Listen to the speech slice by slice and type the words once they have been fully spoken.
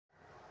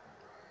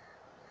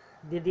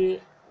দিদি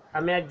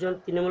আমি একজন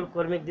তৃণমূল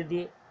কর্মী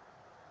দিদি।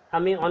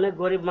 আমি অনেক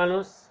গরিব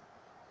মানুষ,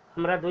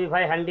 আমরা দুই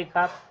ভাই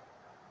হ্যান্ডিক্যাপ,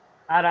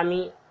 আর আমি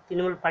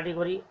তৃণমূল পার্টি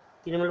করি,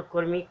 তৃণমূল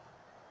কর্মী।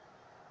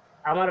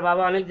 আমার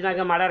বাবা অনেক দিন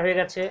আগে মার্ডার হয়ে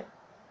গেছে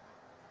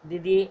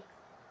দিদি।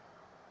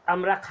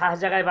 আমরা খাস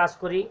জায়গায় বাস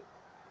করি।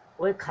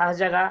 ওই খাস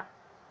জায়গা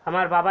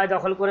আমার বাবাই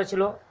দখল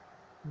করেছিল,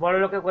 বড়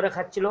লোকে করে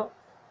খাচ্ছিল।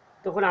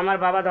 তখন আমার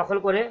বাবা দখল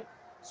করে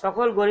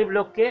সকল গরিব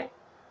লোককে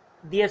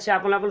দিয়েছে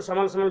আপন আপন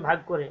সমান সমান ভাগ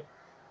করে।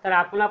 তারা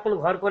আপন আপন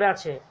ঘর করে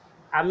আছে।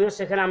 আমিও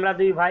সেখানে, আমরা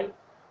দুই ভাই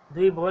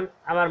দুই বোন,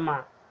 আমার মা,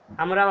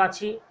 আমরাও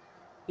আছি।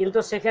 কিন্তু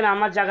সেখানে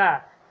আমার জায়গা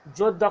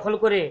জোর দখল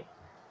করে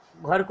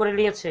ঘর করে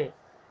নিয়েছে।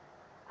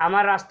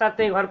 আমার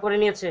রাস্তাতে ঘর করে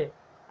নিয়েছে,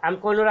 আমি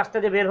কোনো রাস্তা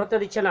দিয়ে বের হতে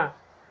দিচ্ছে না।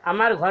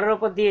 আমার ঘরের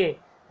ওপর দিয়ে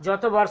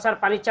যত বর্ষার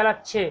পানি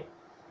চালাচ্ছে।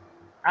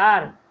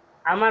 আর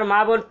আমার মা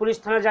বোন পুলিশ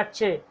থানায়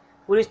যাচ্ছে,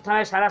 পুলিশ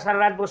থানায় সারা সারা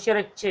রাত বসিয়ে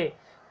রাখছে,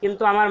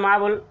 কিন্তু আমার মা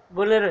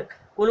বোনের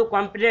কোনো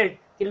কমপ্লেন্ট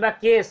কিংবা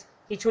কেস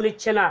কিছু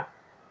নিচ্ছে না,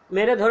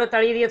 মেরে ধরে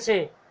তাড়িয়ে দিয়েছে,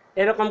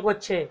 এরকম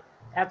করছে।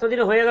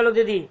 এতদিন হয়ে গেল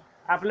দিদি,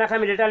 আপনাকে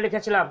আমি লেটার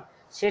লিখেছিলাম,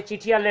 সে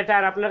চিঠি আর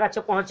লেটার আপনার কাছে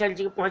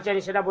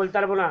পৌঁছায়নি সেটা বলতে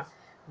পারবো না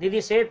দিদি।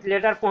 সে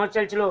লেটার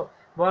পৌঁছাইছিল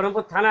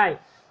বহরমপুর থানায়।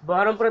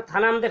 বহরমপুরের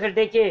থানা আমাদেরকে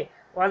ডেকে,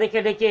 ওদেরকে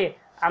ডেকে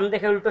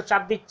আমাদেরকে উল্টো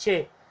চাপ দিচ্ছে।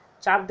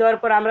 চাপ দেওয়ার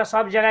পর আমরা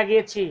সব জায়গায়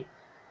গিয়েছি,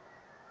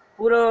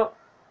 পুরো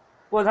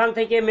প্রধান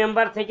থেকে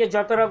মেম্বার থেকে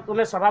যত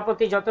রকমের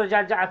সভাপতি যত যা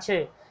যা আছে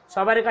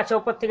সবার কাছে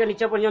ওপর থেকে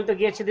নিচে পর্যন্ত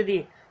গিয়েছি দিদি।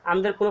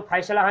 আমাদের কোনো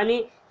ফাইসলা হয়নি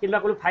কিংবা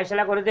কোনো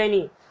ফাইসলা করে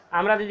দেয়নি।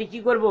 আমরা দিদি কি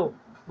করব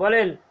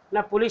বলেন?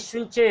 না পুলিশ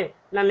শুনছে,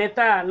 না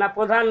নেতা, না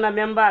প্রধান, না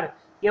মেম্বার,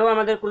 কেউ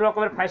আমাদের কোনো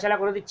রকমের ফাইসলা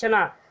করে দিচ্ছে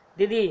না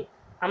দিদি।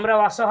 আমরা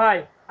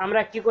অসহায়,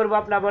 আমরা কি করব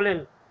আপনারা বলেন?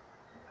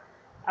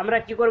 আমরা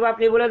কি করব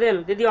আপনি বলে দেন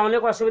দিদি।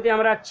 অনেক অসুবিধায়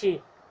আমরা আছি,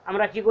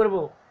 আমরা কি করব?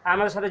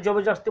 আমাদের সাথে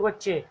জবরদস্তি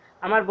করছে,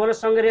 আমার বোনের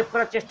সঙ্গে রেপ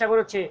করার চেষ্টা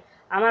করেছে,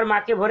 আমার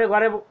মাকে ভরে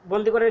ঘরে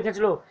বন্দি করে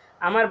রেখেছিল,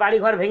 আমার বাড়ি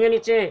ঘর ভেঙে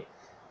নিচ্ছে,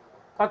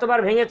 কতবার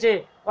ভেঙেছে,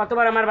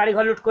 কতবার আমার বাড়ি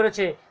ঘর লুট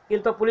করেছে,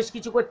 কিন্তু পুলিশ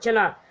কিছু করছে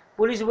না।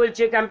 পুলিশ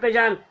বলছে ক্যাম্পে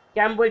যান,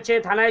 ক্যাম্প বলছে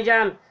থানায়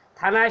যান,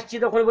 থানায় আসছি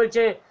তখন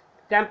বলছে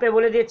ক্যাম্পে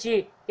বলে দিয়েছি,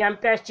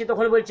 ক্যাম্পে আসছি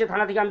তখন বলছে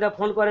থানা থেকে আমাদের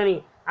ফোন করেনি।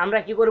 আমরা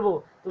কি করব?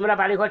 তোমরা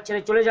বাড়ি ঘর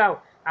ছেড়ে চলে যাও,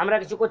 আমরা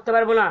কিছু করতে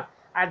পারবো না।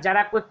 আর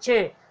যারা করছে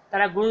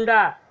তারা গুন্ডা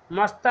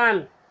মস্তান,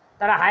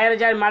 তারা হায়ার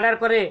যায়, মার্ডার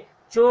করে,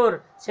 চোর,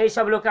 সেই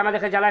সব লোকে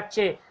আমাদেরকে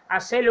জ্বালাচ্ছে।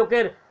 আর সেই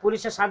লোকের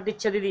পুলিশের সাথ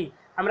দিচ্ছে দিদি।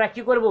 আমরা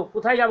কি করব?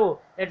 কোথায় যাব?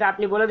 এটা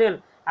আপনি বলে দেন।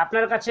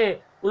 আপনার কাছে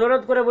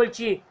অনুরোধ করে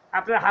বলছি,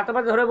 আপনার হাত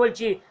পা ধরে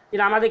বলছি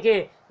যে আমাদেরকে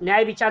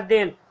ন্যায় বিচার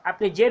দেন।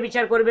 আপনি যে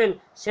বিচার করবেন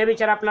সে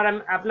বিচার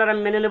আপনারা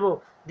মেনে নেব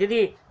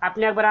দিদি।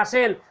 আপনি একবার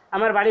আসেন,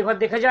 আমার বাড়িঘর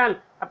দেখে যান,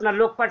 আপনার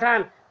লোক পাঠান,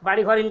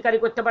 বাড়িঘর ইনকোয়ারি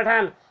করতে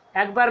পাঠান।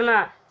 একবার না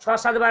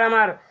 6-7 বার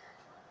আমার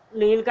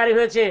ইনকোয়ারি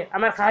হয়েছে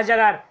আমার খাস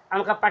জায়গার।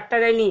 আমাকে পাট্টা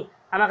দেয়নি,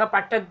 আমাকে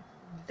পাট্টা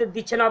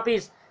দিচ্ছে না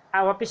অফিস,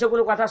 আর অফিসে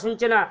কোনো কথা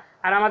শুনছে না।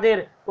 আর আমাদের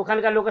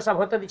ওখানকার লোকের সব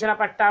হতে দিচ্ছে না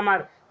পাট্টা। আমার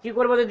কি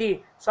করব দিদি?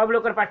 সব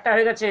লোকের পাট্টা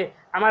হয়ে গেছে,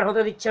 আমার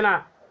হতে দিচ্ছে না।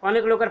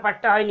 অনেক লোকের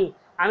পাট্টা হয়নি,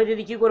 আমি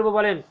দিদি কি করব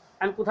বলেন?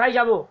 আমি কোথায়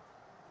যাব?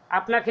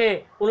 আপনাকে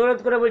অনুরোধ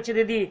করে বলছি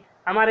দিদি,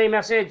 আমার এই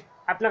মেসেজ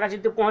আপনার কাছে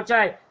যদি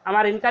পৌঁছায়,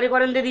 আমার ইনকোয়ারি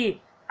করেন দিদি,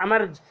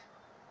 আমার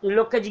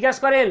লোককে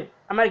জিজ্ঞাসা করেন,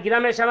 আমার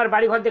গ্রামে এসে আমার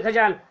বাড়িঘর দেখে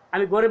যান।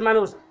 আমি গরিব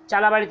মানুষ,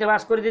 চালা বাড়িতে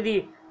বাস করি দিদি।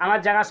 আমার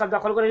জায়গা সব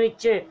দখল করে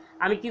নিচ্ছে,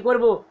 আমি কি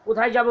করব?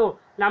 কোথায় যাব?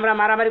 না আমরা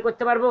মারামারি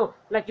করতে পারবো,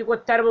 না কি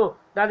করতে পারবো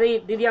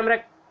দিদি? আমরা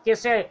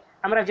কেসে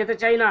আমরা যেতে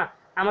চাই না,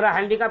 আমরা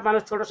হ্যান্ডিক্যাপ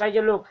মানুষ, ছোটো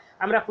সাইজের লোক,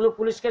 আমরা কোনো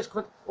পুলিশ কেস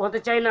হতে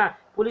চাই না,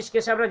 পুলিশ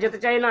কেসে আমরা যেতে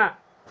চাই না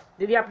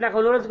দিদি। আপনাকে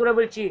অনুরোধ করে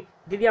বলছি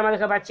দিদি,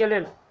 আমাদেরকে বাঁচিয়ে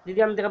নেন দিদি,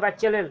 আমাদেরকে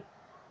বাঁচিয়ে নেন।